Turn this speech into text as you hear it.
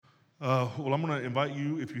Well, I'm going to invite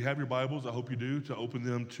you, if you have your Bibles, I hope you do, to open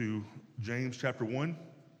them to James chapter 1.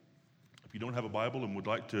 If you don't have a Bible and would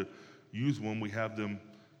like to use one, we have them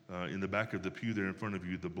in the back of the pew there in front of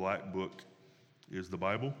you. The black book is the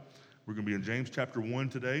Bible. We're going to be in James chapter 1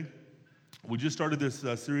 today. We just started this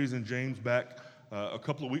series in James back a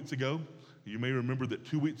couple of weeks ago. You may remember that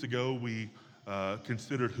 2 weeks ago we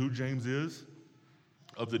considered who James is.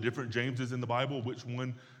 Of the different Jameses in the Bible, which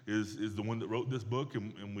one is the one that wrote this book,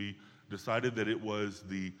 and we decided that it was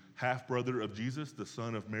the half-brother of Jesus, the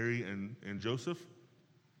son of Mary and Joseph.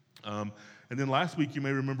 And then last week, you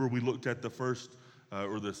may remember we looked at the first,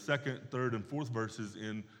 or the second, third, and fourth verses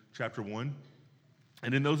in chapter 1.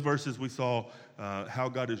 And in those verses, we saw how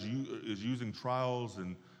God is using trials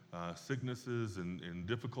and sicknesses and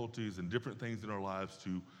difficulties and different things in our lives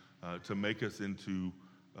to make us into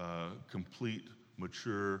complete,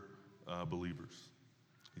 mature believers.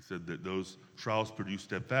 He said that those trials produce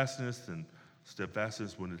steadfastness, and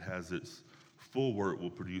steadfastness, when it has its full work,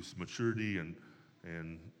 will produce maturity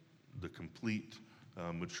and the complete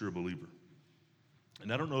mature believer.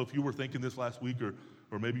 And I don't know if you were thinking this last week,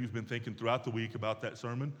 or maybe you've been thinking throughout the week about that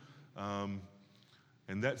sermon,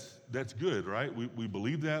 and that's good, right? We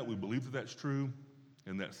believe that. We believe that that's true,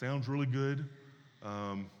 and that sounds really good.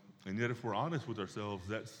 And yet, if we're honest with ourselves,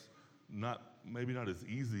 that's maybe not as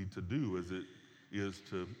easy to do as it is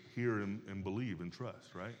to hear and believe and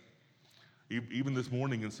trust, right? Even this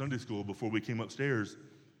morning in Sunday school, before we came upstairs,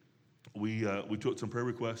 we took some prayer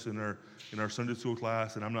requests in our Sunday school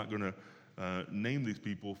class, and I'm not going to name these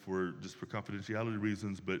people for confidentiality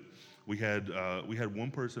reasons, but we had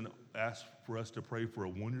one person ask for us to pray for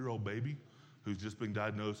a 1-year-old baby who's just been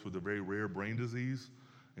diagnosed with a very rare brain disease,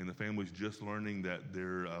 and the family's just learning that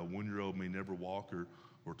their 1-year-old may never walk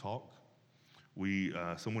or talk.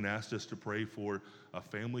 Someone asked us to pray for a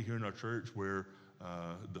family here in our church where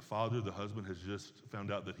the husband, has just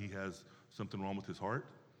found out that he has something wrong with his heart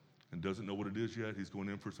and doesn't know what it is yet. He's going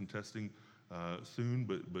in for some testing soon,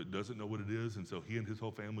 but doesn't know what it is. And so he and his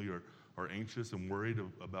whole family are anxious and worried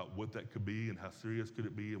about what that could be and how serious could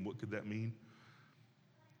it be and what could that mean.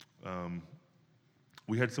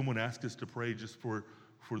 We had someone ask us to pray just for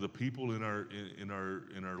the people in our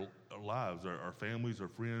lives, our families, our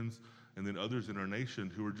friends, and then others in our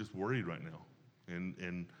nation who are just worried right now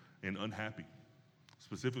and unhappy.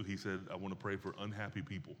 Specifically, he said, I want to pray for unhappy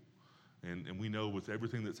people. And we know with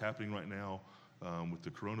everything that's happening right now, with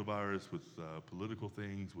the coronavirus, with political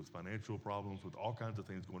things, with financial problems, with all kinds of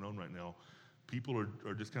things going on right now, people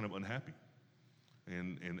are just kind of unhappy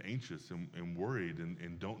and anxious and worried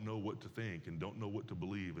and don't know what to think and don't know what to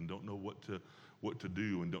believe and don't know what to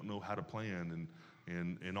do and don't know how to plan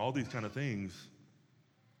and all these kind of things.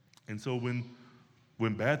 And so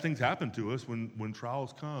when bad things happen to us, when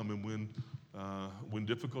trials come and when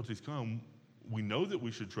difficulties come, we know that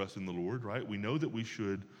we should trust in the Lord, right? We know that we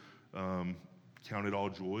should count it all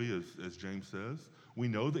joy, as James says. We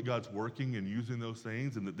know that God's working and using those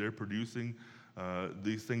things and that they're producing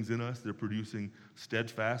these things in us. They're producing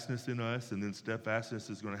steadfastness in us, and then steadfastness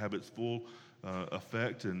is going to have its full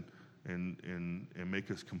effect and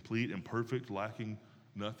make us complete and perfect, lacking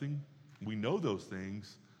nothing. We know those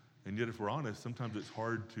things. And yet, if we're honest, sometimes it's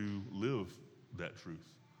hard to live that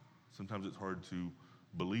truth. Sometimes it's hard to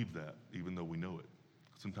believe that, even though we know it.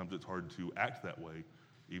 Sometimes it's hard to act that way,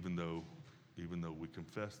 even though we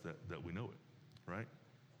confess that we know it, right?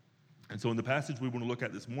 And so in the passage we want to look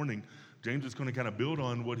at this morning, James is going to kind of build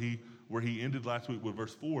on where he ended last week with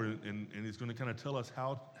verse 4, and he's going to kind of tell us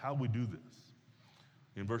how we do this.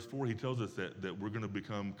 In verse 4, he tells us that we're going to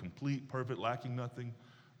become complete, perfect, lacking nothing,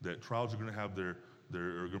 that trials are going to have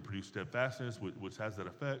they're going to produce steadfastness, which has that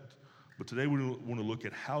effect. But today we want to look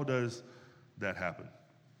at how does that happen.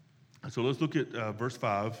 And so let's look at verse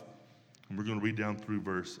 5, and we're going to read down through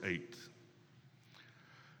verse 8.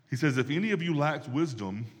 He says, if any of you lacks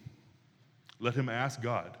wisdom, let him ask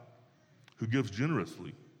God, who gives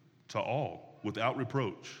generously to all without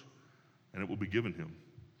reproach, and it will be given him.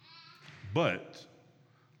 But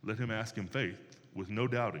let him ask in faith with no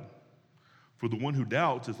doubting. For the one who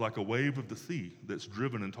doubts is like a wave of the sea that's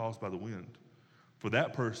driven and tossed by the wind. For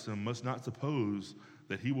that person must not suppose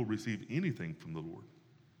that he will receive anything from the Lord.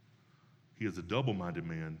 He is a double-minded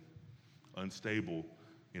man, unstable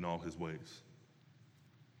in all his ways.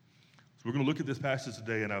 So we're going to look at this passage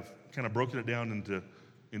today, and I've kind of broken it down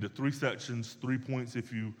into 3 sections, 3 points,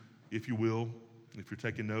 if you will, if you're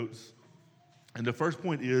taking notes. And the first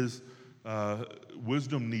point is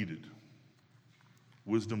wisdom needed.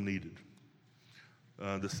 Wisdom needed.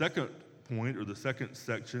 The second point, or the second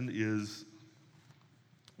section, is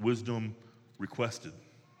wisdom requested.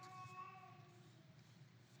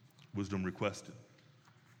 wisdom requested.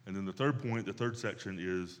 And then the third point, the third section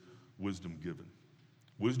is wisdom given.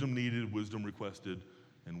 Wisdom needed, wisdom requested,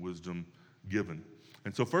 and wisdom given.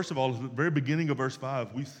 And so first of all, at the very beginning of verse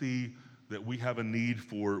 5, we see that we have a need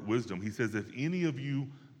for wisdom. He says, if any of you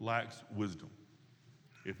lacks wisdom.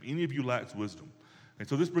 If any of you lacks wisdom. And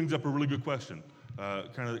so this brings up a really good question.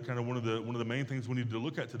 Kind of one of the main things we need to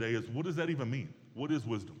look at today is, what does that even mean? What is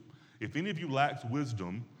wisdom? If any of you lacks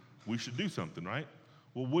wisdom, we should do something, right?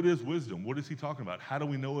 Well, what is wisdom? What is he talking about? How do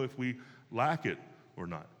we know if we lack it or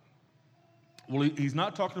not? Well, he's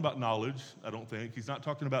not talking about knowledge, I don't think. He's not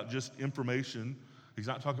talking about just information. He's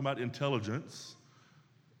not talking about intelligence.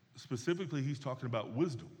 Specifically, he's talking about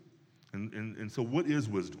wisdom. And so what is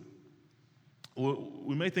wisdom? Well,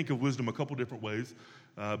 we may think of wisdom a couple different ways,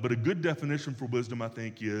 but a good definition for wisdom, I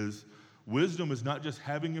think, is wisdom is not just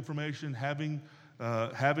having information, having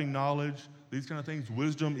knowledge, these kind of things.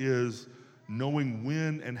 Wisdom is knowing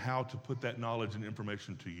when and how to put that knowledge and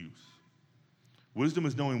information to use. Wisdom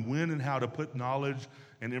is knowing when and how to put knowledge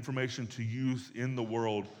and information to use in the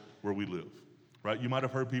world where we live, right? You might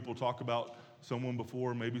have heard people talk about someone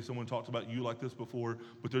before, maybe someone talked about you like this before,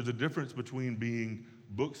 but there's a difference between being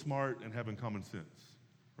book smart and having common sense,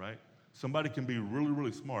 right? Somebody can be really,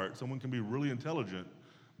 really smart, someone can be really intelligent,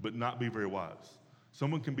 but not be very wise.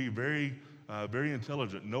 Someone can be very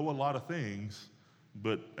intelligent, know a lot of things,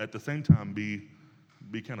 but at the same time be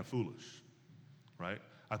kind of foolish, right?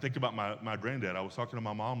 I think about my granddad. I was talking to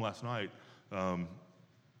my mom last night, and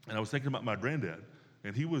I was thinking about my granddad,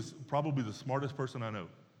 and he was probably the smartest person I know,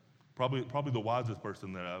 probably the wisest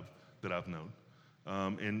person that I've known.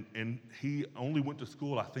 And he only went to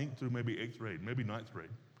school, I think, through maybe 8th grade, maybe 9th grade.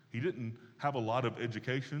 He didn't have a lot of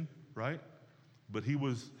education, right? But he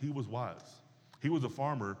was wise. He was a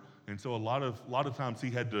farmer, and so a lot of times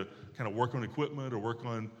he had to kind of work on equipment or work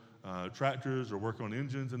on tractors or work on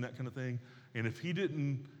engines and that kind of thing. And if he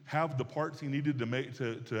didn't have the parts he needed to make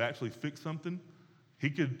to actually fix something, he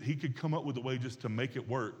could come up with a way just to make it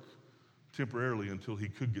work temporarily until he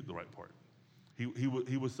could get the right part.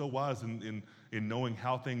 He was so wise in knowing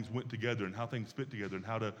how things went together and how things fit together and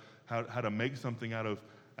how to make something out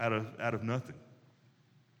of nothing.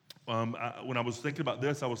 When I was thinking about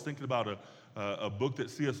this, I was thinking about a book that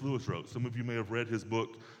C.S. Lewis wrote. Some of you may have read his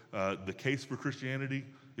book, The Case for Christianity.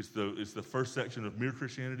 It's the first section of Mere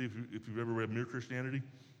Christianity, if you've ever read Mere Christianity.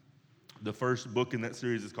 The first book in that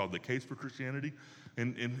series is called The Case for Christianity.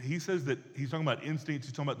 And he says that he's talking about instincts,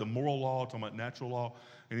 he's talking about the moral law, talking about natural law,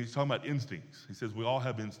 and he's talking about instincts. He says we all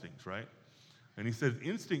have instincts, right? And he says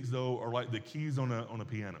instincts, though, are like the keys on a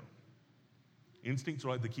piano. Instincts are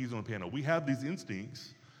like the keys on a piano. We have these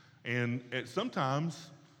instincts, and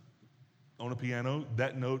sometimes on a piano,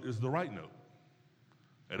 that note is the right note.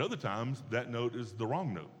 At other times, that note is the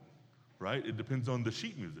wrong note, right? It depends on the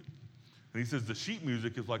sheet music. And he says the sheet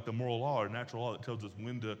music is like the moral law or natural law that tells us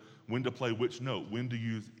when to play which note, when to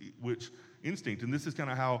use which instinct. And this is kind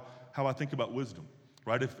of how I think about wisdom,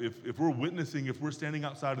 right? If we're witnessing, if we're standing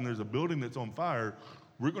outside and there's a building that's on fire,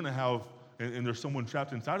 we're going to have, and there's someone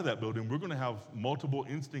trapped inside of that building, we're going to have multiple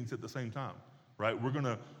instincts at the same time, right? We're going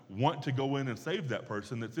to want to go in and save that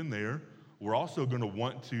person that's in there. We're also going to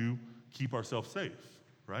want to keep ourselves safe,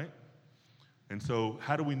 right? And so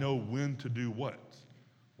how do we know when to do what?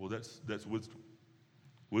 Well, that's wisdom.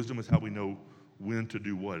 Wisdom is how we know when to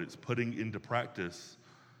do what. It's putting into practice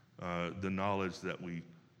the knowledge that we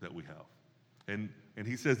have. And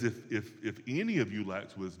he says if any of you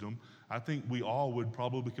lacks wisdom, I think we all would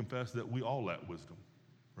probably confess that we all lack wisdom,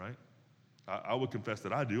 right? I would confess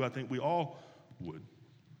that I do. I think we all would,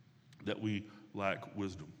 that we lack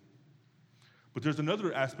wisdom. But there's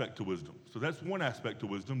another aspect to wisdom. So that's one aspect to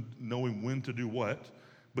wisdom, knowing when to do what.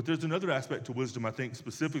 But there's another aspect to wisdom, I think,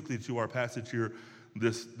 specifically to our passage here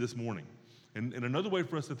this morning. And another way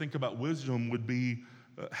for us to think about wisdom would be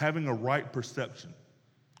having a right perception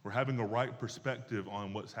or having a right perspective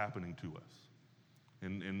on what's happening to us.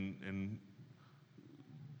 And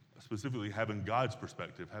specifically having God's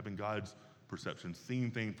perspective, having God's perception,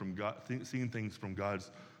 seeing things from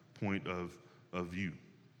God's point of view.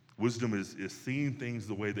 Wisdom is seeing things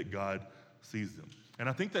the way that God sees them. And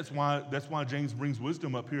I think that's why James brings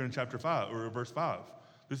wisdom up here in chapter 5 or verse 5.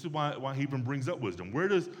 This is why he even brings up wisdom. Where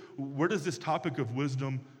does this topic of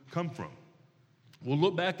wisdom come from? Well,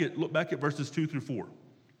 look back at verses 2 through 4.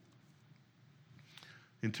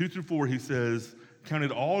 In 2 through 4, he says, "Count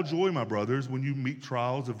it all joy, my brothers, when you meet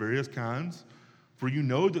trials of various kinds, for you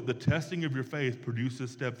know that the testing of your faith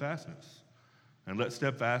produces steadfastness. And let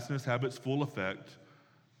steadfastness have its full effect,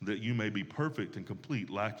 that you may be perfect and complete,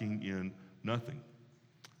 lacking in nothing."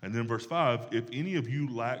 And then verse 5, "If any of you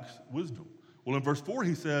lacks wisdom." Well, in verse 4,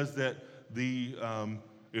 he says that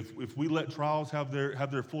if we let trials have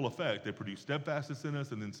their full effect, they produce steadfastness in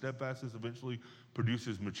us, and then steadfastness eventually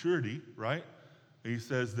produces maturity, right? And he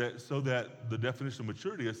says that so that the definition of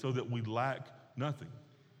maturity is so that we lack nothing.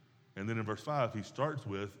 And then in verse 5, he starts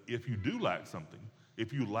with, if you do lack something,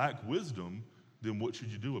 if you lack wisdom, then what should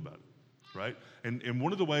you do about it, right? And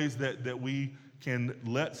one of the ways that we can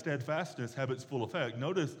let steadfastness have its full effect,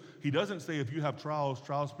 notice he doesn't say if you have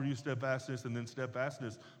trials produce steadfastness, and then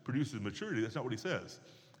steadfastness produces maturity. That's not what he says.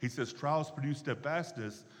 He says trials produce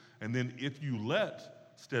steadfastness, and then if you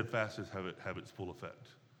let steadfastness have its full effect,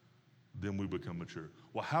 then we become mature.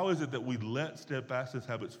 Well, how is it that we let steadfastness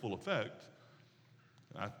have its full effect?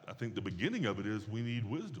 I think the beginning of it is we need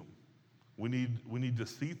wisdom. We need to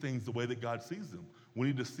see things the way that God sees them. We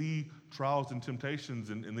need to see trials and temptations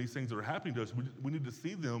and these things that are happening to us. We need to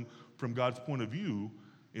see them from God's point of view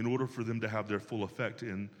in order for them to have their full effect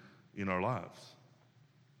in our lives.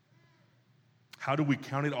 How do we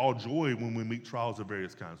count it all joy when we meet trials of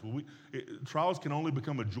various kinds? Well, trials can only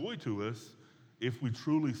become a joy to us if we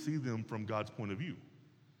truly see them from God's point of view.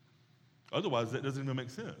 Otherwise, that doesn't even make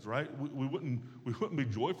sense, right? We wouldn't be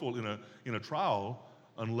joyful in a trial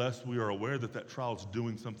unless we are aware that trial is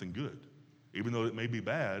doing something good. Even though it may be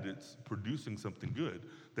bad, it's producing something good.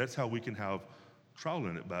 That's how we can have trial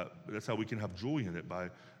in it. That's how we can have joy in it, by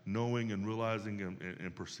knowing and realizing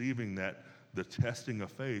and perceiving that the testing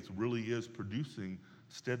of faith really is producing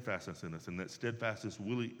steadfastness in us, and that steadfastness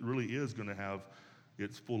really is going to have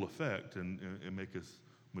its full effect and make us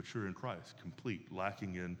mature in Christ, complete,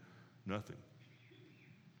 lacking in nothing.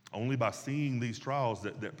 Only by seeing these trials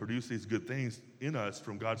that produce these good things in us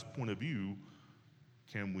from God's point of view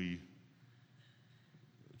can we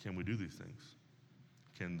do these things.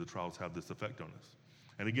 Can the trials have this effect on us?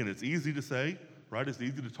 And again, it's easy to say, right? It's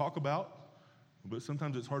easy to talk about, but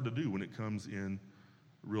sometimes it's hard to do when it comes in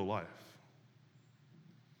real life.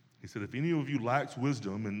 He said, if any of you lacks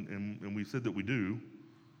wisdom, and we said that we do,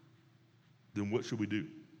 then what should we do?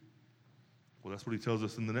 Well, that's what he tells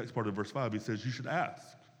us in the next part of verse 5. He says, you should ask.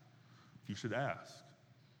 You should ask.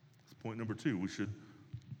 That's point number 2. We should,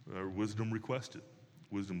 wisdom requested.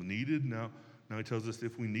 Wisdom needed. Now he tells us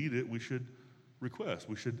if we need it, we should request.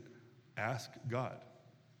 We should ask God.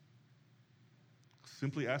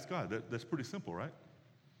 Simply ask God. That's pretty simple, right?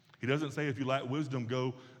 He doesn't say if you lack wisdom,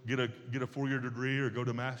 go get a 4-year degree or go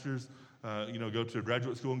to master's, go to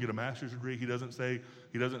graduate school and get a master's degree. He doesn't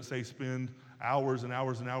say spend hours and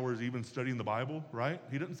hours and hours even studying the Bible, right?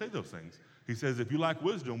 He doesn't say those things. He says if you lack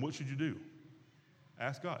wisdom, what should you do?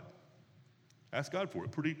 Ask God. Ask God for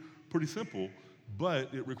it. Pretty simple,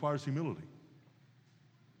 but it requires humility.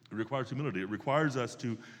 It requires humility. It requires us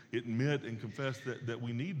to admit and confess that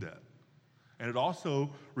we need that. And it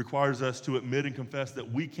also requires us to admit and confess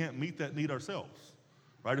that we can't meet that need ourselves,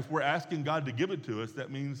 right? If we're asking God to give it to us,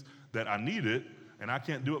 that means that I need it and I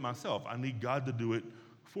can't do it myself. I need God to do it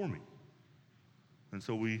for me. And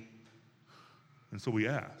so we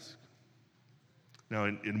ask. Now,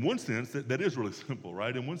 in one sense, that is really simple,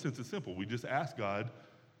 right? In one sense, it's simple. We just ask God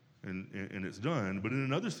and it's done. But in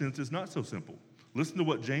another sense, it's not so simple. Listen to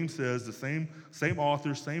what James says, the same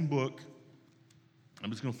author, same book. I'm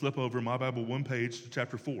just going to flip over my Bible one page to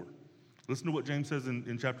chapter 4. Listen to what James says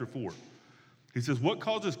in chapter 4. He says, what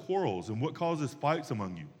causes quarrels and what causes fights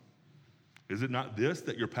among you? Is it not this,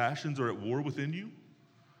 that your passions are at war within you?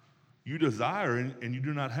 You desire and you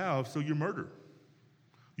do not have, so you murder.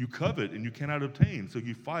 You covet and you cannot obtain, so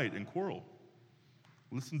you fight and quarrel.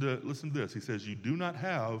 Listen to this. He says, you do not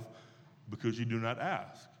have because you do not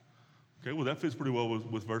ask. Okay, well, that fits pretty well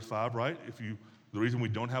with verse 5, right? The reason we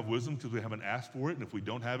don't have wisdom is because we haven't asked for it, and if we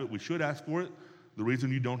don't have it, we should ask for it. The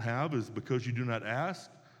reason you don't have is because you do not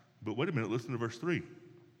ask. But wait a minute, listen to verse 3.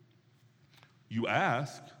 You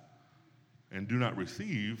ask and do not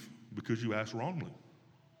receive because you ask wrongly,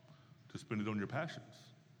 to spend it on your passions.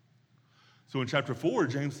 So in chapter 4,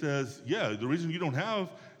 James says, the reason you don't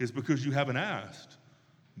have is because you haven't asked.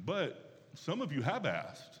 But some of you have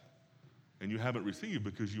asked, and you haven't received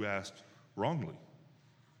because you asked wrongly.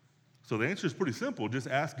 So the answer is pretty simple. Just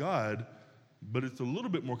ask God, but it's a little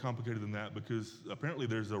bit more complicated than that because apparently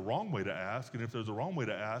there's a wrong way to ask, and if there's a wrong way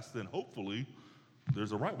to ask, then hopefully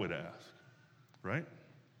there's a right way to ask, right?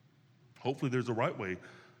 Hopefully there's a right way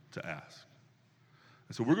to ask.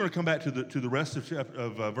 And so we're going to come back to the rest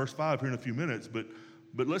of verse 5 here in a few minutes, but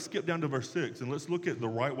let's skip down to verse 6 and let's look at the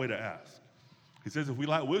right way to ask. He says if we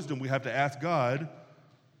lack wisdom, we have to ask God,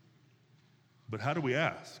 but how do we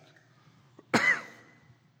ask?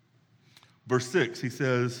 Verse 6, he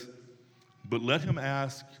says, but let him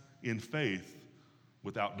ask in faith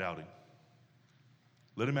without doubting.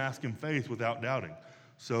 Let him ask in faith without doubting.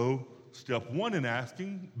 So step one in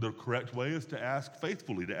asking, the correct way is to ask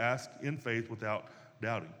faithfully, to ask in faith without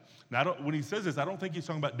doubting. Now, when he says this, I don't think he's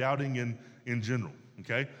talking about doubting in general,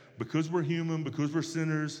 okay? Because we're human, because we're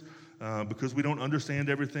sinners, because we don't understand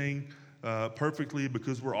everything perfectly,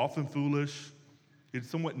 because we're often foolish, it's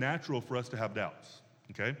somewhat natural for us to have doubts,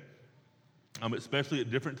 okay? Especially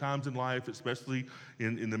at different times in life, especially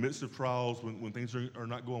in the midst of trials, when things are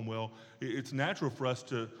not going well, it's natural for us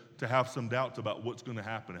to have some doubts about what's going to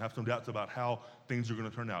happen, have some doubts about how things are going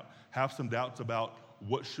to turn out, have some doubts about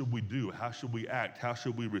what should we do, how should we act, how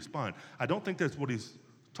should we respond. I don't think that's what he's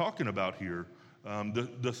talking about here.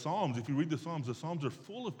 The Psalms, if you read the Psalms are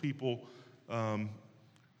full of people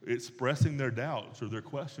expressing their doubts or their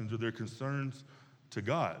questions or their concerns to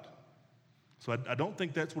God. So I don't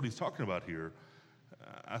think that's what he's talking about here.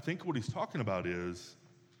 I think what he's talking about is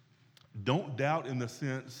don't doubt in the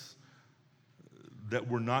sense that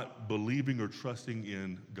we're not believing or trusting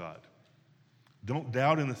in God. Don't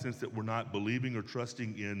doubt in the sense that we're not believing or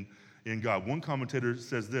trusting in God. One commentator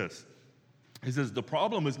says this. He says, the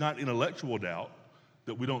problem is not intellectual doubt,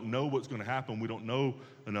 that we don't know what's going to happen, we don't know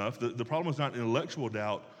enough. The problem is not intellectual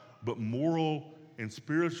doubt, but moral and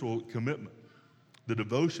spiritual commitment. The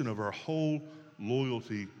devotion of our whole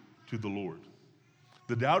loyalty to the Lord.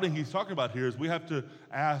 The doubting he's talking about here is we have to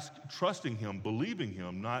ask, trusting him, believing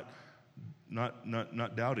him, not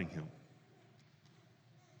doubting him.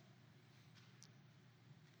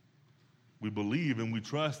 We believe and we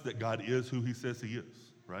trust that God is who he says he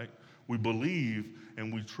is, right? We believe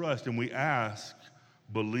and we trust and we ask,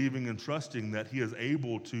 believing and trusting that he is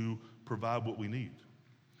able to provide what we need.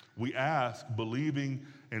 We ask, believing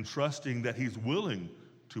and trusting that he's willing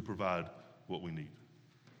to provide what we need.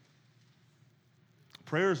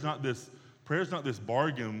 Prayer is not this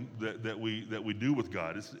bargain that we do with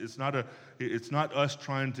God. It's not us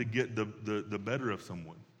trying to get the better of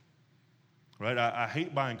someone. Right? I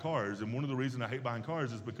hate buying cars, and one of the reasons I hate buying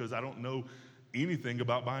cars is because I don't know anything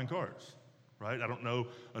about buying cars. Right? I don't know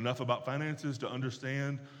enough about finances to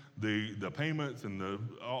understand the payments and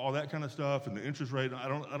all that kind of stuff and the interest rate. I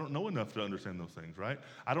don't know enough to understand those things, right?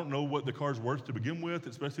 I don't know what the car's worth to begin with,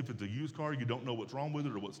 especially if it's a used car. You don't know what's wrong with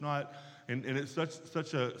it or what's not, and it's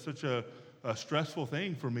such a stressful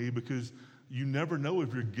thing for me because you never know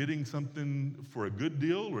if you're getting something for a good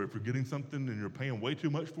deal or if you're getting something and you're paying way too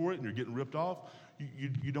much for it and you're getting ripped off.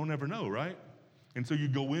 You don't ever know, right? And so you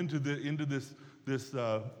go into this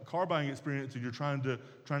car buying experience and you're trying to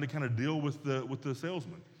kind of deal with the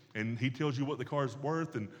salesman. And he tells you what the car's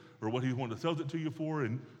worth or what he's wanting to sell it to you for,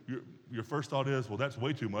 and your first thought is, well, that's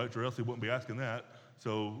way too much, or else he wouldn't be asking that.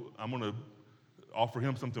 So I'm going to offer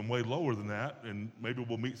him something way lower than that, and maybe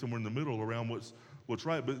we'll meet somewhere in the middle around what's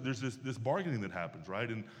right. But there's this bargaining that happens, right?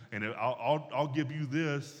 And I'll give you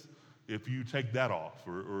this if you take that off,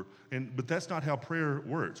 but that's not how prayer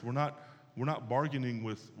works. We're not bargaining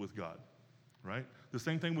with God, right? The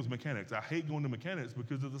same thing with mechanics. I hate going to mechanics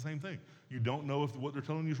because of the same thing. You don't know if what they're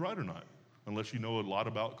telling you is right or not, unless you know a lot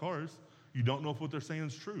about cars. You don't know if what they're saying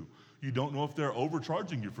is true. You don't know if they're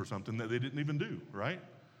overcharging you for something that they didn't even do, right?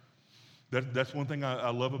 That's one thing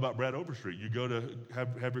I love about Brad Overstreet. You go to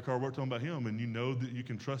have your car worked on by him, and you know that you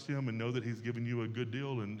can trust him and know that he's giving you a good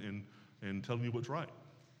deal and telling you what's right.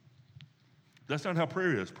 That's not how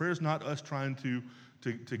prayer is. Prayer is not us trying to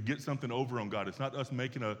get something over on God. It's not us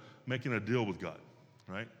making a deal with God,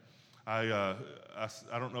 right? I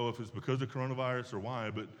don't know if it's because of coronavirus or why,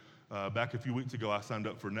 but back a few weeks ago, I signed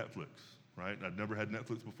up for Netflix, right? I'd never had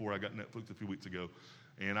Netflix before. I got Netflix a few weeks ago,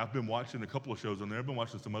 and I've been watching a couple of shows on there. I've been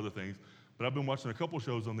watching some other things, but I've been watching a couple of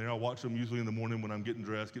shows on there. I watch them usually in the morning when I'm getting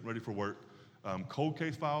dressed, getting ready for work. Cold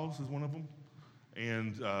Case Files is one of them,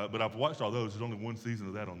 but I've watched all those. There's only one season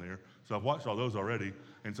of that on there, so I've watched all those already,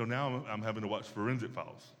 and so now I'm having to watch Forensic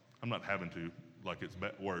Files. I'm not having to, like it's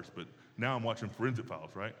worse, but now I'm watching Forensic Files,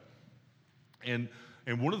 right? And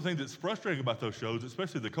one of the things that's frustrating about those shows,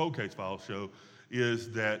 especially the Cold Case Files show,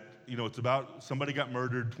 is that, it's about somebody got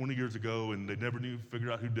murdered 20 years ago and they never figured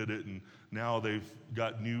out who did it, and now they've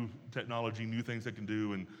got new technology, new things they can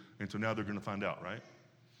do, and so now they're going to find out, right?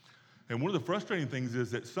 And one of the frustrating things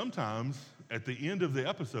is that sometimes at the end of the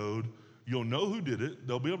episode, you'll know who did it.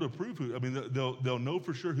 They'll be able to prove they'll know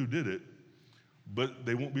for sure who did it, but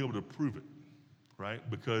they won't be able to prove it, right?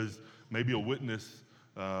 Because maybe a witness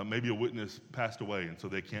passed away, and so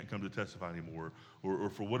they can't come to testify anymore, or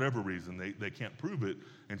for whatever reason, they can't prove it,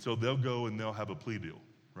 and so they'll go and they'll have a plea deal,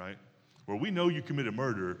 right? Where we know you committed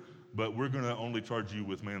murder, but we're going to only charge you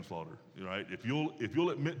with manslaughter, right? If you'll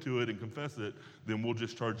admit to it and confess it, then we'll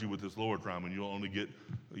just charge you with this lower crime, and you'll only get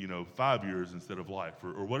 5 years instead of life,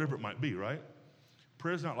 or whatever it might be, right?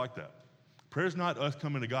 Prayer's not like that. Prayer's not us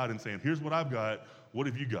coming to God and saying, here's what I've got, what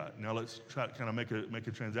have you got? Now let's try to kind of make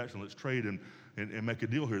a transaction. Let's trade and make a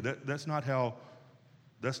deal here. That's not how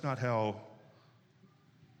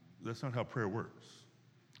prayer works.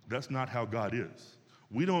 That's not how God is.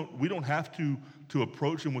 We don't have to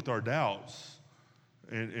approach him with our doubts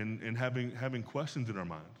and having questions in our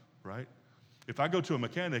mind, right? If I go to a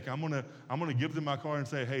mechanic, I'm gonna give them my car and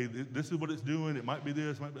say, hey, this is what it's doing. It might be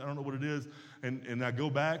this, I don't know what it is. And I go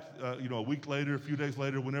back, a week later, a few days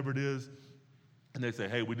later, whenever it is, and they say,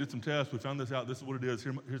 hey, we did some tests, we found this out, this is what it is,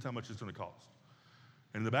 here's how much it's gonna cost.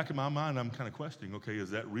 And in the back of my mind, I'm kind of questioning, okay,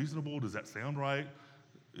 is that reasonable? Does that sound right?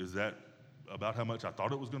 Is that about how much I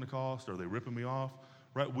thought it was gonna cost? Are they ripping me off?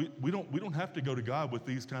 Right? We don't have to go to God with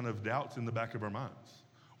these kind of doubts in the back of our minds.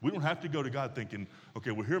 We don't have to go to God thinking, okay,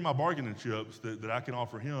 well, here are my bargaining chips that I can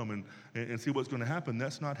offer him and see what's going to happen.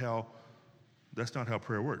 That's not how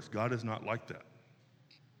prayer works. God is not like that.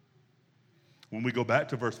 When we go back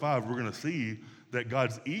to verse 5, we're going to see that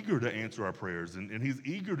God's eager to answer our prayers, and he's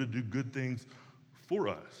eager to do good things for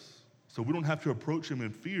us. So we don't have to approach him in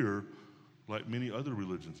fear like many other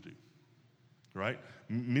religions do, right?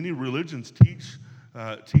 Many religions teach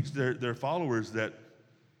their followers that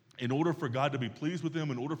in order for God to be pleased with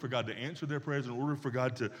them, in order for God to answer their prayers, in order for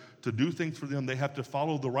God to do things for them, they have to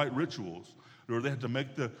follow the right rituals, or they have to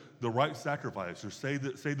make the right sacrifice, or say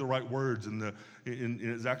the right words in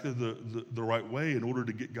exactly the right way in order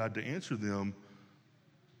to get God to answer them.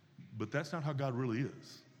 But that's not how God really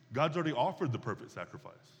is. God's already offered the perfect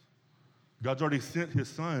sacrifice. God's already sent his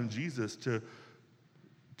son, Jesus, to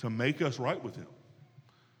make us right with him.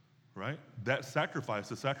 Right? That sacrifice,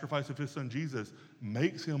 the sacrifice of his son Jesus,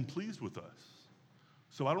 makes him pleased with us.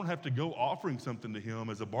 So I don't have to go offering something to him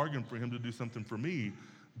as a bargain for him to do something for me.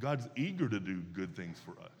 God's eager to do good things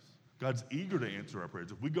for us. God's eager to answer our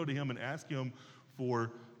prayers. If we go to him and ask him for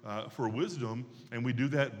wisdom, and we do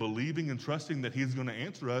that believing and trusting that he's going to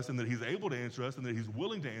answer us, and that he's able to answer us, and that he's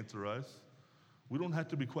willing to answer us, we don't have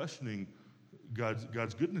to be questioning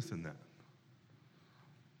God's goodness in that.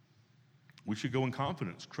 We should go in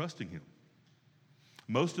confidence, trusting him.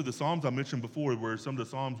 Most of the Psalms I mentioned before, where some of the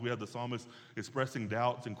Psalms we have the psalmist expressing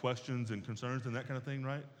doubts and questions and concerns and that kind of thing,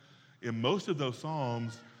 right? In most of those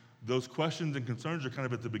Psalms, those questions and concerns are kind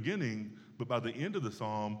of at the beginning, but by the end of the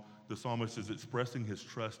Psalm, the psalmist is expressing his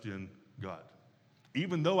trust in God.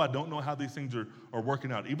 Even though I don't know how these things are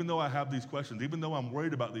working out, even though I have these questions, even though I'm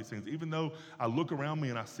worried about these things, even though I look around me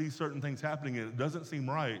and I see certain things happening and it doesn't seem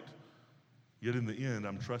right, yet in the end,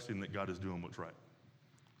 I'm trusting that God is doing what's right.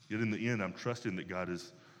 Yet in the end, I'm trusting that God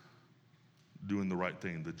is doing the right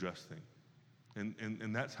thing, the just thing.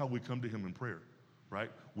 And that's how we come to him in prayer,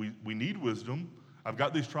 right? We need wisdom. I've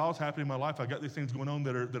got these trials happening in my life. I've got these things going on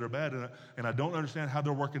that are bad, and I don't understand how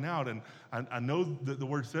they're working out. And I know that the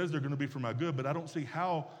word says they're going to be for my good, but I don't see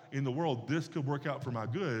how in the world this could work out for my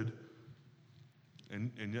good.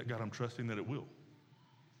 And yet, God, I'm trusting that it will.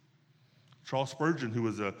 Charles Spurgeon, who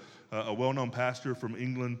was a well-known pastor from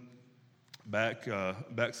England back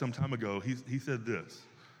some time ago, he said this.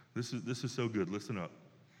 This is so good. Listen up.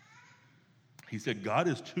 He said, God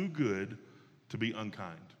is too good to be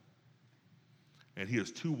unkind, and he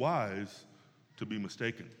is too wise to be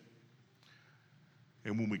mistaken.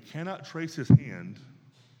 And when we cannot trace his hand,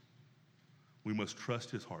 we must trust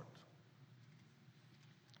his heart.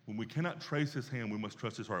 When we cannot trace his hand, we must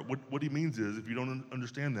trust his heart. What he means is, if you don't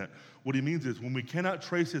understand that, what he means is when we cannot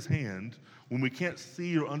trace his hand, when we can't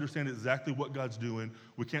see or understand exactly what God's doing,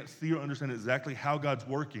 we can't see or understand exactly how God's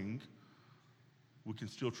working, we can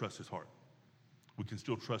still trust his heart. We can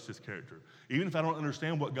still trust his character. Even if I don't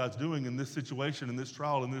understand what God's doing in this situation, in this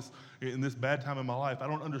trial, in this bad time in my life, I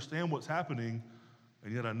don't understand what's happening,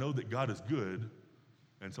 and yet I know that God is good,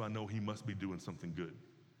 and so I know he must be doing something good.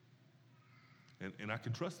 And I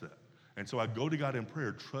can trust that. And so I go to God in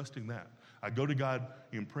prayer trusting that. I go to God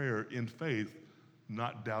in prayer in faith,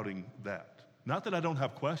 not doubting that. Not that I don't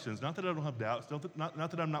have questions, not that I don't have doubts, not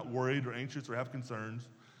that I'm not worried or anxious or have concerns,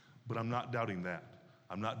 but I'm not doubting that.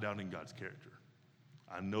 I'm not doubting God's character.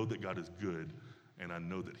 I know that God is good, and I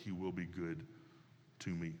know that he will be good to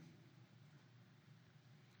me.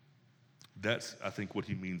 That's, I think, what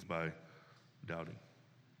he means by doubting.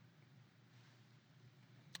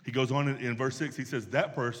 He goes on in verse 6, he says,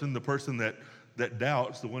 that person, the person that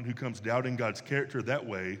doubts, the one who comes doubting God's character that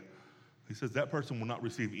way, he says that person will not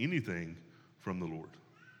receive anything from the Lord.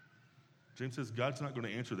 James says God's not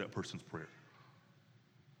going to answer that person's prayer.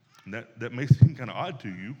 And that may seem kind of odd to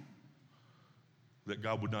you, that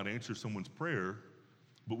God would not answer someone's prayer,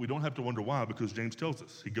 but we don't have to wonder why, because James tells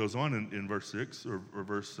us. He goes on in verse 6 or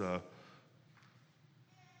verse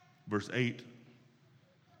 8.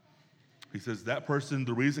 He says that person,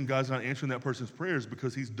 the reason God's not answering that person's prayers is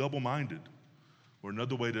because he's double-minded. Or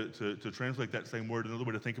another way to translate that same word, another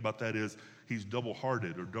way to think about that is he's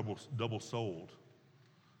double-hearted or double-souled.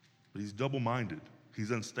 But he's double-minded.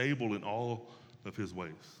 He's unstable in all of his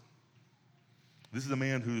ways. This is a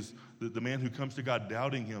man who's the man who comes to God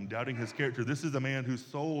doubting him, doubting his character. This is a man whose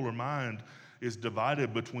soul or mind is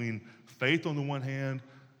divided between faith on the one hand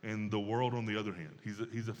and the world on the other hand.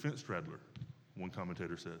 He's a fence straddler, one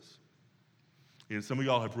commentator says. And some of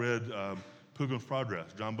y'all have read Pilgrim's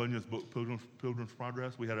Progress, John Bunyan's book, Pilgrim's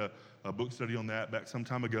Progress. We had a book study on that back some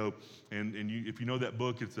time ago, and if you know that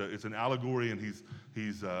book, it's an allegory, and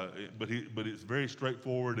but it's very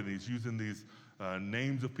straightforward, and he's using these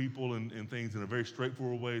names of people and things in a very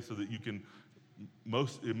straightforward way, so that you can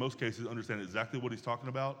in most cases understand exactly what he's talking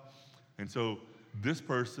about. And so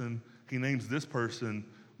he names this person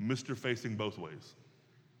Mr. Facing Both Ways.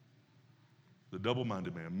 The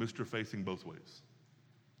double-minded man, Mr. Facing Both Ways.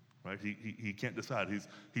 Right? He can't decide.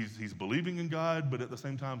 He's believing in God, but at the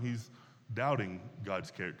same time he's doubting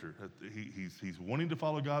God's character. He's wanting to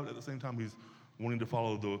follow God, but at the same time he's wanting to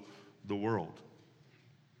follow the world.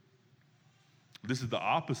 This is the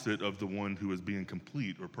opposite of the one who is being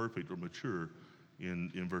complete or perfect or mature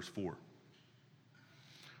in verse 4.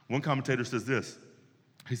 One commentator says this.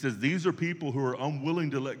 He says, these are people who are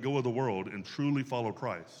unwilling to let go of the world and truly follow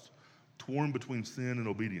Christ, torn between sin and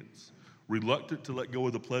obedience, reluctant to let go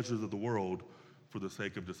of the pleasures of the world for the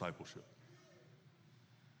sake of discipleship.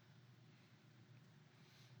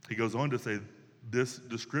 He goes on to say this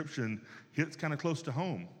description hits kind of close to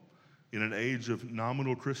home in an age of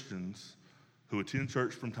nominal Christians who attend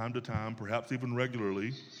church from time to time, perhaps even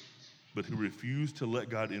regularly, but who refuse to let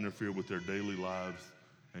God interfere with their daily lives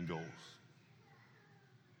and goals.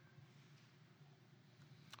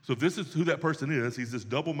 So if this is who that person is, he's this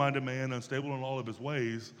double-minded man, unstable in all of his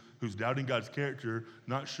ways, who's doubting God's character,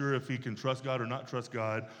 not sure if he can trust God or not trust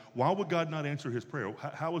God. Why would God not answer his prayer?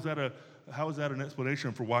 How is that an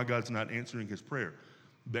explanation for why God's not answering his prayer?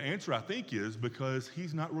 The answer, I think, is because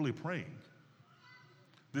he's not really praying.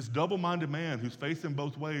 This double-minded man who's facing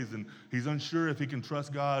both ways, and he's unsure if he can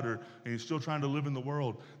trust God, and he's still trying to live in the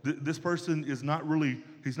world. This person he's not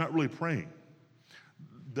really praying.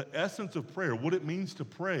 The essence of prayer, what it means to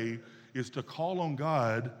pray, is to call on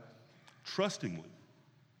God trustingly,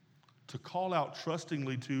 to call out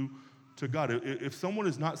trustingly to God. If someone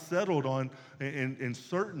is not settled on and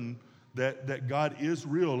certain that God is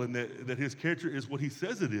real and that his character is what he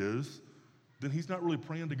says it is, then he's not really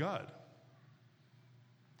praying to God.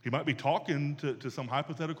 He might be talking to some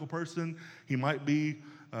hypothetical person. He might be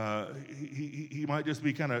he might just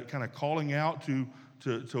be kind of calling out to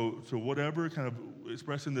whatever, kind of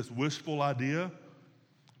expressing this wishful idea,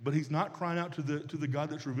 but he's not crying out to the God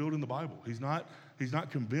that's revealed in the Bible. He's not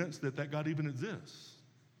convinced that God even exists.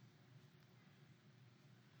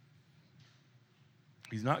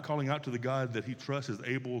 He's not calling out to the God that he trusts is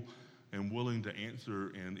able and willing to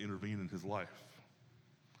answer and intervene in his life.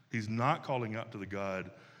 He's not calling out to the God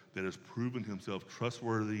that has proven himself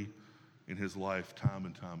trustworthy in his life time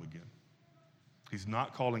and time again. He's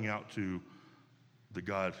not calling out to the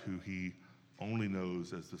God who he only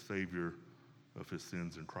knows as the Savior of his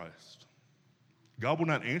sins in Christ. God will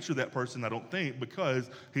not answer that person, I don't think, because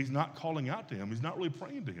he's not calling out to him. He's not really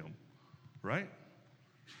praying to him, right?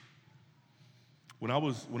 When I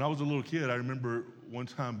was a little kid, I remember one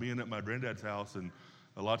time being at my granddad's house, and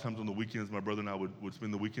a lot of times on the weekends, my brother and I would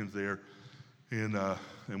spend the weekends there,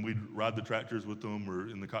 and we'd ride the tractors with them or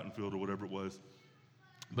in the cotton field or whatever it was.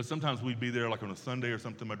 But sometimes we'd be there like on a Sunday or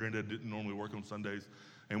something. My granddad didn't normally work on Sundays,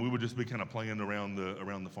 and we would just be kind of playing around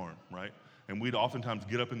the farm, right? And we'd oftentimes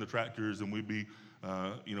get up in the tractors, and we'd be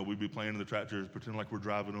playing in the tractors, pretending like we're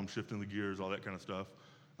driving them, shifting the gears, all that kind of stuff.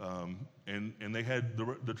 And they had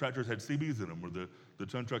the tractors had CBs in them, or the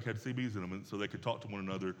ton truck had CBs in them, and so they could talk to one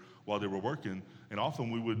another while they were working. And often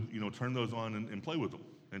we would turn those on and play with them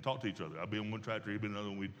and talk to each other. I'd be on one tractor, he'd be on another,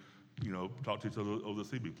 and we'd talk to each other over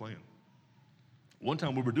the CB playing. One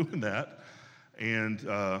time we were doing that, and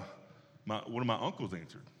one of my uncles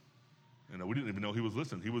answered. And we didn't even know he was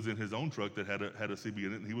listening. He was in his own truck that had a CB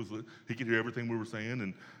in it, and he could hear everything we were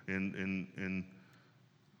saying,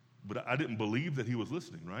 but I didn't believe that he was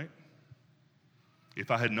listening, right?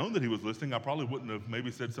 If I had known that he was listening, I probably wouldn't have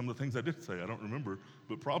maybe said some of the things I did say. I don't remember,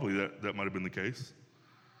 but probably that might have been the case.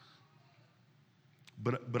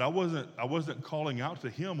 But I wasn't calling out to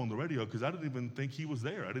him on the radio because I didn't even think he was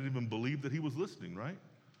there. I didn't even believe that he was listening, right?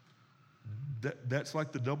 That's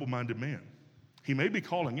like the double-minded man. He may be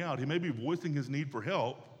calling out, he may be voicing his need for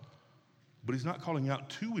help, but he's not calling out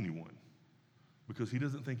to anyone because he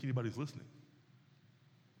doesn't think anybody's listening.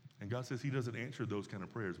 And God says he doesn't answer those kind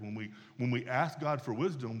of prayers. When we ask God for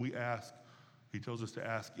wisdom, he tells us to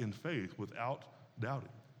ask in faith without doubting.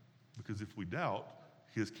 Because if we doubt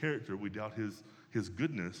his character, we doubt his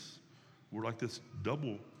goodness, we're like this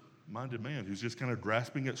double-minded man who's just kind of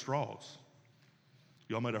grasping at straws.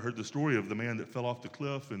 Y'all might have heard the story of the man that fell off the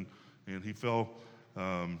cliff and he fell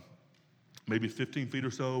maybe 15 feet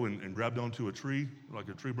or so and grabbed onto a tree, like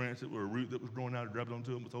a tree branch or a root that was growing out, and grabbed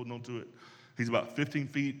onto it and was holding onto it. He's about 15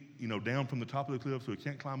 feet, down from the top of the cliff, so he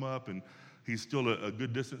can't climb up, and he's still a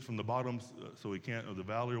good distance from the bottom, so he can't, or the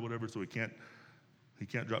valley or whatever, so he can't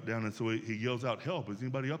drop down, and so he yells out, "Help! Is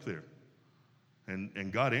anybody up there?"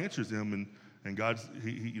 And God answers him, and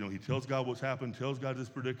he tells God what's happened, tells God his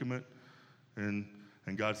predicament, and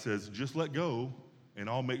God says, "Just let go, and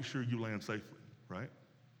I'll make sure you land safely." Right?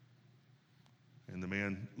 And the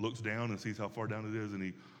man looks down and sees how far down it is, and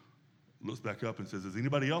he looks back up and says, "Is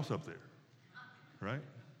anybody else up there?" Right?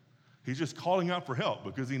 He's just calling out for help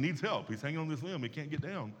because he needs help. He's hanging on this limb. He can't get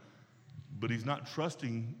down. But he's not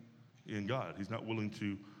trusting in God. He's not willing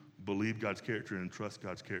to believe God's character and trust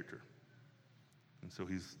God's character. And so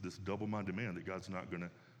he's this double-minded man that God's not going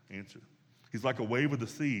to answer. He's like a wave of the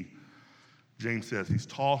sea, James says. He's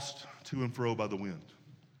tossed to and fro by the wind.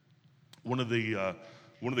 One of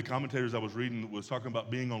the commentators I was reading was talking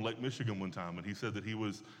about being on Lake Michigan one time, and he said that he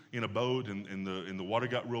was in a boat and the water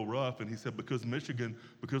got real rough, and he said because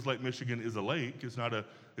Lake Michigan is a lake, it's not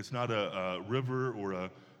a river or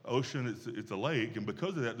a ocean, it's a lake, and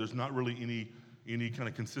because of that, there's not really any kind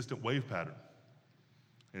of consistent wave pattern.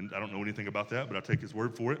 And I don't know anything about that, but I take his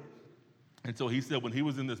word for it. And so he said when he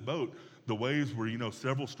was in this boat, the waves were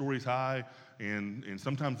several stories high, and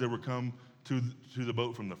sometimes they would come to the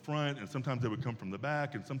boat from the front, and sometimes they would come from the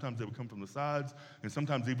back, and sometimes they would come from the sides, and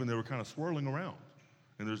sometimes even they were kind of swirling around.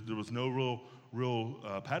 And there was no real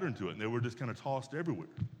pattern to it, and they were just kind of tossed everywhere,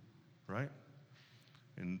 right?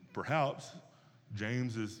 And perhaps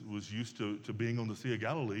James was used to being on the Sea of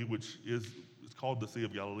Galilee, which it's called the Sea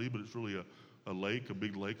of Galilee, but it's really a lake, a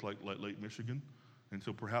big lake like Lake Michigan. And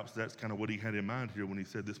so perhaps that's kind of what he had in mind here when he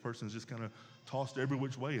said this person's just kind of tossed every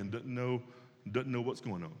which way and doesn't know what's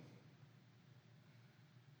going on.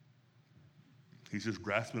 He's just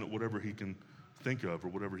grasping at whatever he can think of or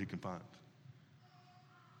whatever he can find.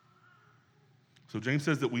 So James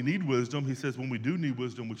says that we need wisdom. He says when we do need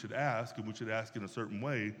wisdom, we should ask, and we should ask in a certain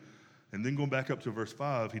way. And then going back up to verse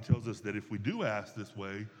 5, he tells us that if we do ask this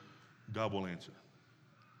way, God will answer.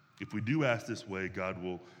 If we do ask this way, God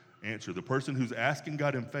will answer. The person who's asking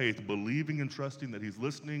God in faith, believing and trusting that he's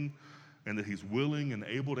listening and that he's willing and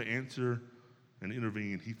able to answer and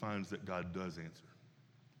intervene, he finds that God does answer.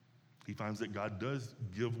 He finds that God does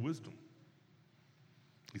give wisdom.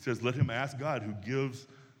 He says, let him ask God who gives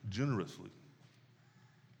generously,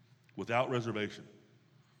 without reservation,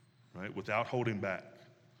 right? Without holding back.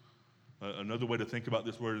 Another way to think about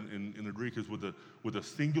this word in the Greek is with a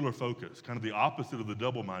singular focus, kind of the opposite of the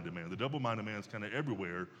double-minded man. The double-minded man is kind of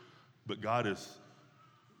everywhere, but God is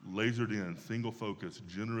lasered in, single focus,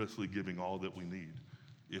 generously giving all that we need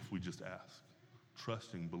if we just ask,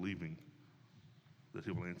 trusting, believing that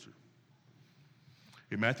he will answer.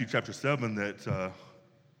 In Matthew chapter 7 that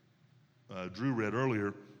Drew read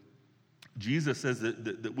earlier, Jesus says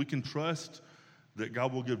that we can trust that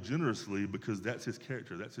God will give generously because that's his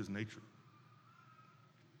character, that's his nature.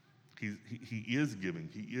 He is giving,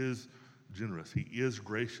 he is generous, he is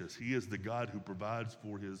gracious, he is the God who provides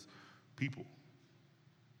for his people.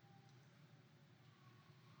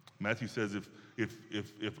 Matthew says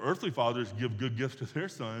if earthly fathers give good gifts to their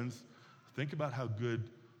sons, think about how good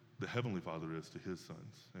the Heavenly Father is to his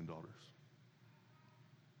sons and daughters.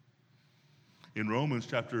 In Romans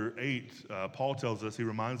chapter 8, Paul tells us, he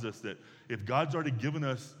reminds us that if God's already given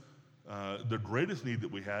us the greatest need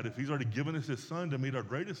that we had, if he's already given us his son to meet our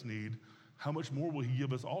greatest need, how much more will he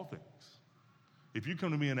give us all things? If you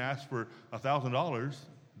come to me and ask for $1,000,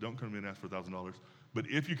 don't come to me and ask for $1,000, but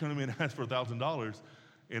if you come to me and ask for $1,000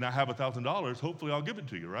 and I have $1,000, hopefully I'll give it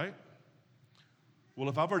to you, right? Well,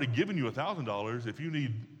 if I've already given you $1,000, if you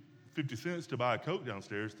need 50 cents to buy a Coke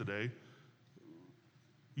downstairs today,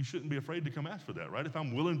 you shouldn't be afraid to come ask for that, right? If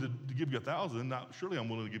I'm willing to give you $1,000, surely I'm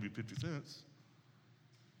willing to give you 50 cents.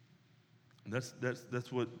 And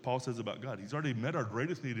that's what Paul says about God. He's already met our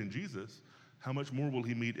greatest need in Jesus. How much more will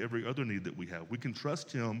he meet every other need that we have? We can trust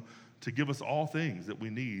him to give us all things that we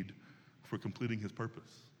need for completing his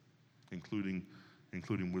purpose, including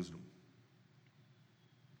wisdom.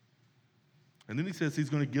 And then he says he's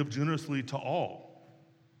going to give generously to all.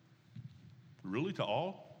 Really, to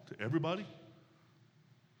all? To everybody?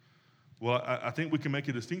 Well, I think we can make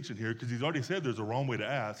a distinction here because he's already said there's a wrong way to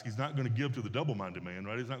ask. He's not going to give to the double-minded man,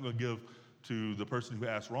 right? He's not going to give to the person who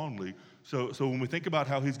asked wrongly. So when we think about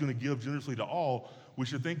how he's going to give generously to all, we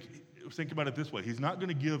should think about it this way. He's not going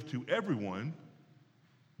to give to everyone,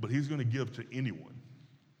 but he's going to give to anyone,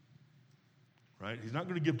 right? He's not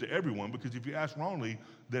going to give to everyone because if you ask wrongly,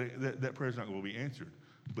 that prayer is not going to be answered.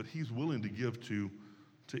 But he's willing to give to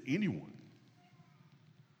anyone.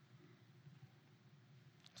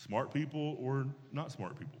 Smart people or not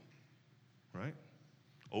smart people, right?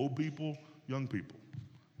 Old people, young people.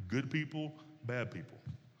 Good people, bad people.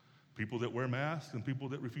 People that wear masks and people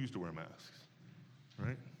that refuse to wear masks,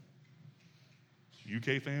 right?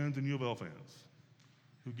 UK fans and U of L fans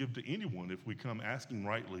who give to anyone if we come asking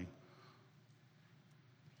rightly.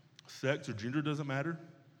 Sex or gender doesn't matter.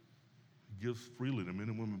 He gives freely to men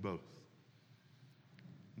and women both.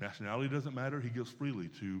 Nationality doesn't matter. He gives freely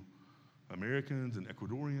to Americans and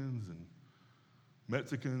Ecuadorians and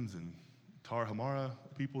Mexicans and Tarahumara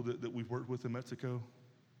people that we've worked with in Mexico.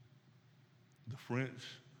 The French,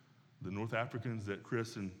 the North Africans that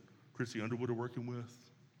Chris and Chrissy Underwood are working with.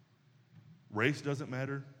 Race doesn't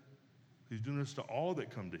matter. He's doing this to all that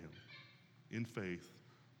come to him in faith,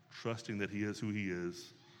 trusting that he is who he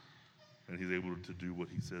is, and he's able to do what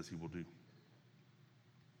he says he will do.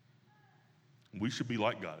 We should be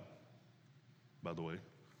like God, by the way.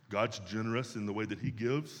 God's generous in the way that he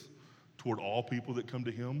gives toward all people that come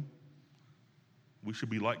to him. We should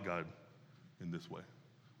be like God in this way.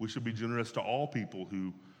 We should be generous to all people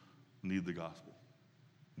who need the gospel.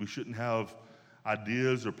 We shouldn't have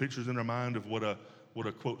ideas or pictures in our mind of what a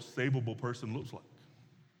quote savable person looks like.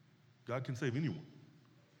 God can save anyone,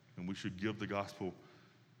 and we should give the gospel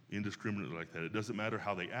indiscriminately like that. It doesn't matter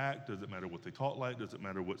how they act, doesn't matter what they talk like, doesn't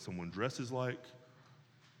matter what someone dresses like.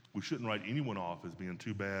 We shouldn't write anyone off as being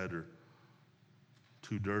too bad or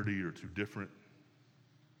too dirty or too different.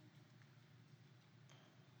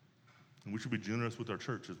 And we should be generous with our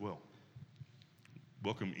church as well.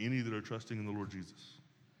 Welcome any that are trusting in the Lord Jesus.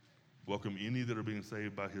 Welcome any that are being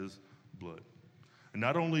saved by his blood. And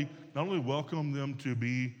not only welcome them to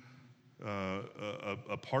be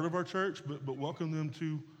a part of our church, but welcome them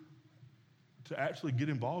to actually get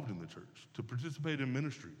involved in the church, to participate in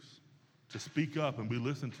ministries, to speak up and be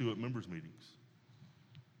listened to at members' meetings,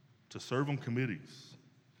 to serve on committees,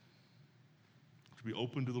 to be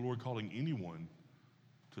open to the Lord calling anyone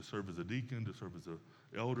to serve as a deacon, to serve as an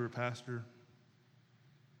elder, pastor.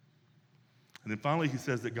 And then finally, he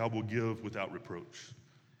says that God will give without reproach.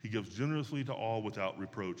 He gives generously to all without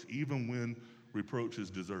reproach, even when reproach is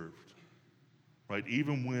deserved, right?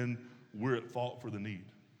 Even when we're at fault for the need.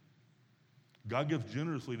 God gives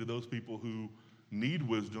generously to those people who need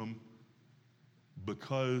wisdom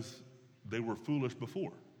because they were foolish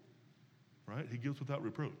before, right? He gives without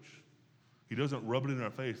reproach. He doesn't rub it in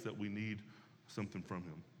our face that we need something from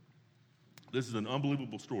him. This is an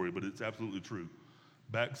unbelievable story, but it's absolutely true.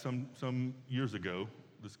 Back some years ago,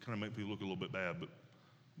 this kind of makes me look a little bit bad, but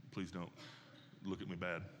please don't look at me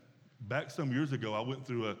bad. Back some years ago, I went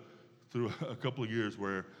through a couple of years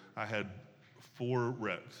where I had 4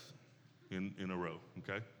 wrecks in a row,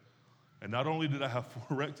 okay? And not only did I have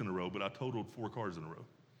 4 wrecks in a row, but I totaled 4 cars in a row,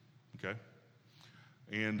 okay?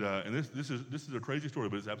 And this is a crazy story,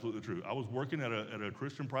 but it's absolutely true. I was working at a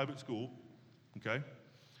Christian private school, okay?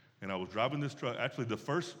 And I was driving this truck. Actually, the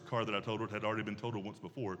first car that I totaled had already been totaled once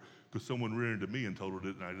before because someone rear-ended me and totaled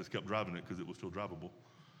it, and I just kept driving it because it was still drivable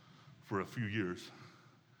for a few years.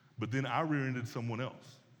 But then I rear-ended someone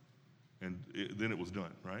else, and then it was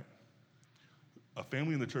done, right? A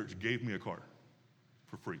family in the church gave me a car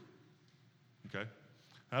for free, okay?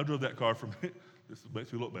 And I drove that car for, this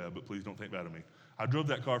makes me look bad, but please don't think bad of me. I drove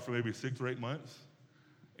that car for maybe 6 or 8 months,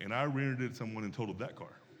 and I rear-ended someone and totaled that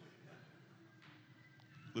car.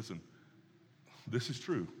 Listen, this is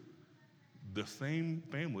true. The same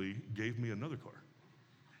family gave me another car.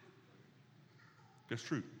 That's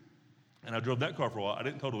true. And I drove that car for a while. I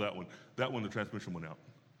didn't total that one. That one, the transmission went out.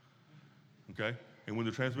 Okay? And when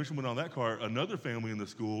the transmission went on that car, another family in the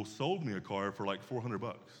school sold me a car for like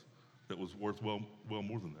 $400 that was worth well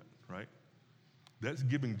more than that, right? That's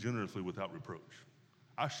giving generously without reproach.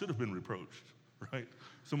 I should have been reproached, right?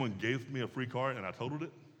 Someone gave me a free car and I totaled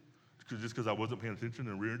it just because I wasn't paying attention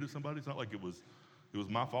and rear-ended somebody. It's not like it was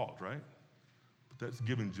my fault, right? But that's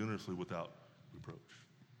giving generously without reproach.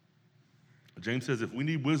 James says if we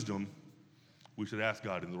need wisdom, we should ask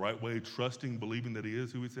God in the right way, trusting, believing that he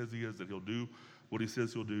is who he says he is, that he'll do what he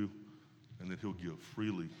says he'll do, and that he'll give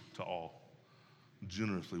freely to all,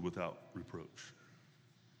 generously without reproach.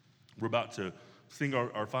 We're about to sing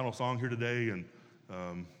our final song here today, and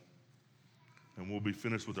and we'll be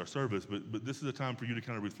finished with our service. But this is a time for you to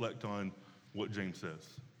kind of reflect on what James says.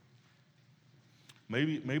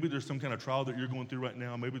 Maybe there's some kind of trial that you're going through right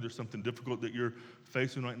now. Maybe there's something difficult that you're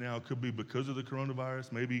facing right now. It could be because of the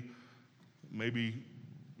coronavirus. Maybe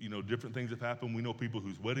different things have happened. We know people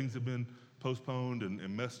whose weddings have been postponed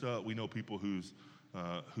and messed up. We know people who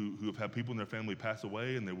have had people in their family pass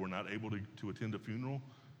away and they were not able to attend a funeral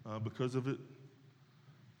because of it.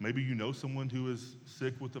 Maybe you know someone who is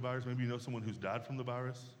sick with the virus. Maybe you know someone who's died from the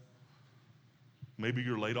virus. Maybe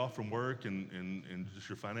you're laid off from work and just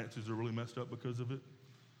your finances are really messed up because of it.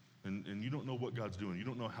 And you don't know what God's doing. You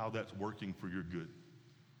don't know how that's working for your good.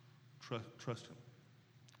 Trust him.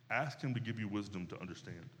 Ask him to give you wisdom to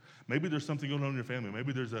understand. Maybe there's something going on in your family.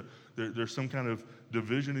 Maybe there's some kind of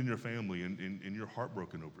division in your family and you're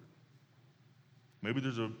heartbroken over it. Maybe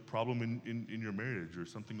there's a problem in your marriage or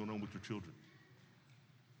something going on with your children.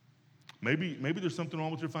 Maybe there's something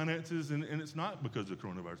wrong with your finances and it's not because of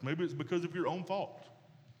coronavirus. Maybe it's because of your own fault.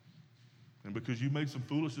 And because you made some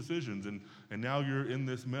foolish decisions and now you're in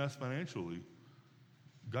this mess financially.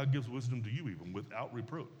 God gives wisdom to you even without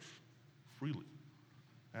reproach, freely.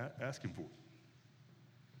 Ask him for it.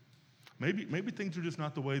 Maybe things are just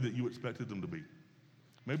not the way that you expected them to be.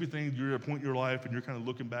 Maybe you're at a point in your life and you're kind of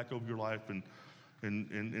looking back over your life and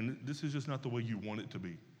this is just not the way you want it to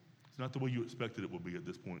be. It's not the way you expected it will be at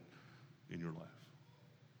this point in your life.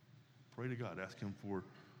 Pray to God. Ask him for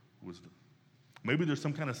wisdom. Maybe there's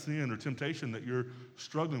some kind of sin or temptation that you're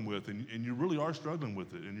struggling with and you really are struggling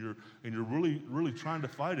with it and you're really, really trying to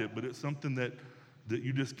fight it, but it's something that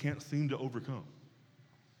you just can't seem to overcome.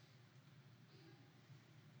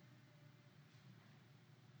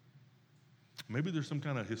 Maybe there's some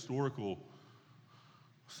kind of historical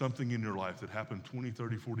something in your life that happened 20,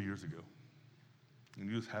 30, 40 years ago, and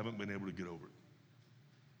you just haven't been able to get over it.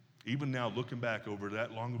 Even now, looking back over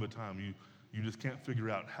that long of a time, you just can't figure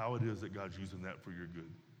out how it is that God's using that for your good.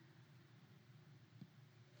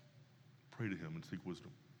 Pray to him and seek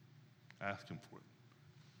wisdom. Ask him for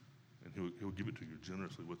it, and he'll give it to you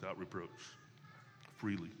generously, without reproach,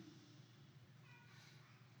 freely.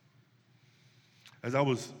 As I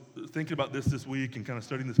was thinking about this week and kind of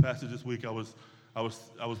studying this passage this week, I was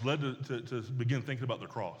led to begin thinking about the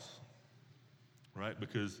cross, right?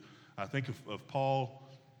 Because I think of Paul,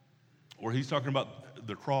 where he's talking about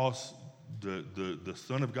the cross, the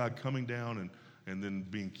Son of God coming down and then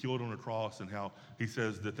being killed on a cross, and how he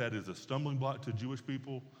says that is a stumbling block to Jewish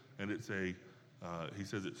people, and he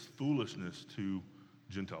says it's foolishness to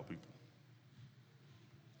Gentile people.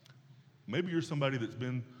 Maybe you're somebody that's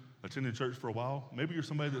been attending church for a while. Maybe you're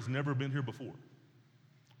somebody that's never been here before.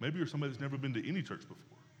 Maybe you're somebody that's never been to any church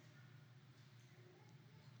before.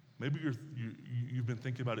 Maybe you've been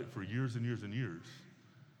thinking about it for years and years and years,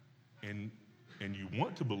 and you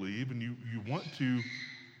want to believe, and you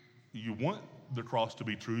want the cross to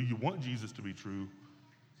be true. You want Jesus to be true,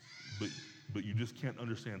 but you just can't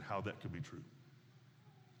understand how that could be true.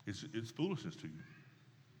 It's foolishness to you.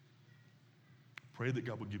 Pray that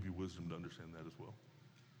God will give you wisdom to understand that as well.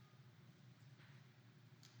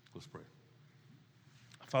 Let's pray.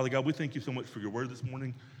 Father God, we thank you so much for your word this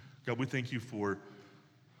morning. God, we thank you for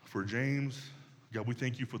James. God, we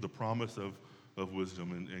thank you for the promise of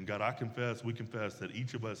wisdom. And God, we confess that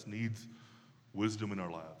each of us needs wisdom in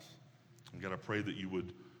our lives. And God, I pray that you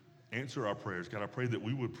would answer our prayers. God, I pray that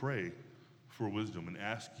we would pray for wisdom and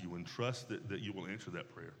ask you and trust that you will answer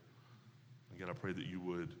that prayer. And God, I pray that you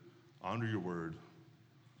would honor your word,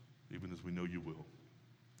 even as we know you will,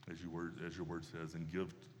 as your word says, and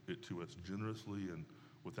give it to us generously and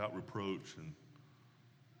without reproach, and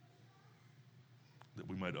that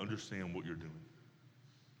we might understand what you're doing.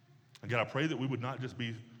 And God, I pray that we would not just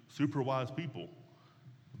be super wise people.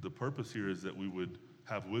 The purpose here is that we would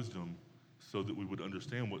have wisdom so that we would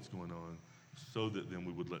understand what's going on, so that then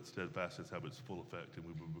we would let steadfastness have its full effect and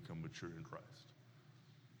we would become mature in Christ.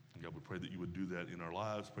 And God, we pray that you would do that in our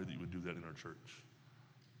lives, pray that you would do that in our church.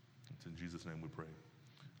 It's in Jesus' name we pray.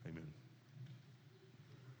 Amen.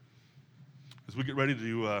 As we get ready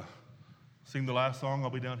to sing the last song, I'll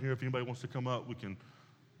be down here. If anybody wants to come up, we can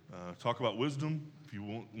talk about wisdom. If you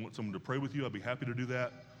want someone to pray with you, I'd be happy to do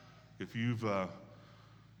that. If you're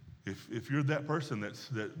that person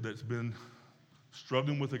that's been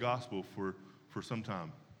struggling with the gospel for some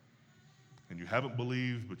time, and you haven't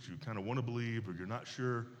believed, but you kind of want to believe, or you're not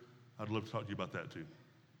sure, I'd love to talk to you about that too.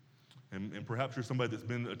 And perhaps you're somebody that's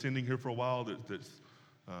been attending here for a while,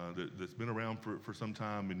 that's been around for some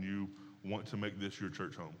time, and you want to make this your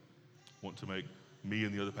church home, want to make me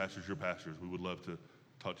and the other pastors your pastors. We would love to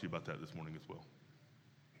talk to you about that this morning as well.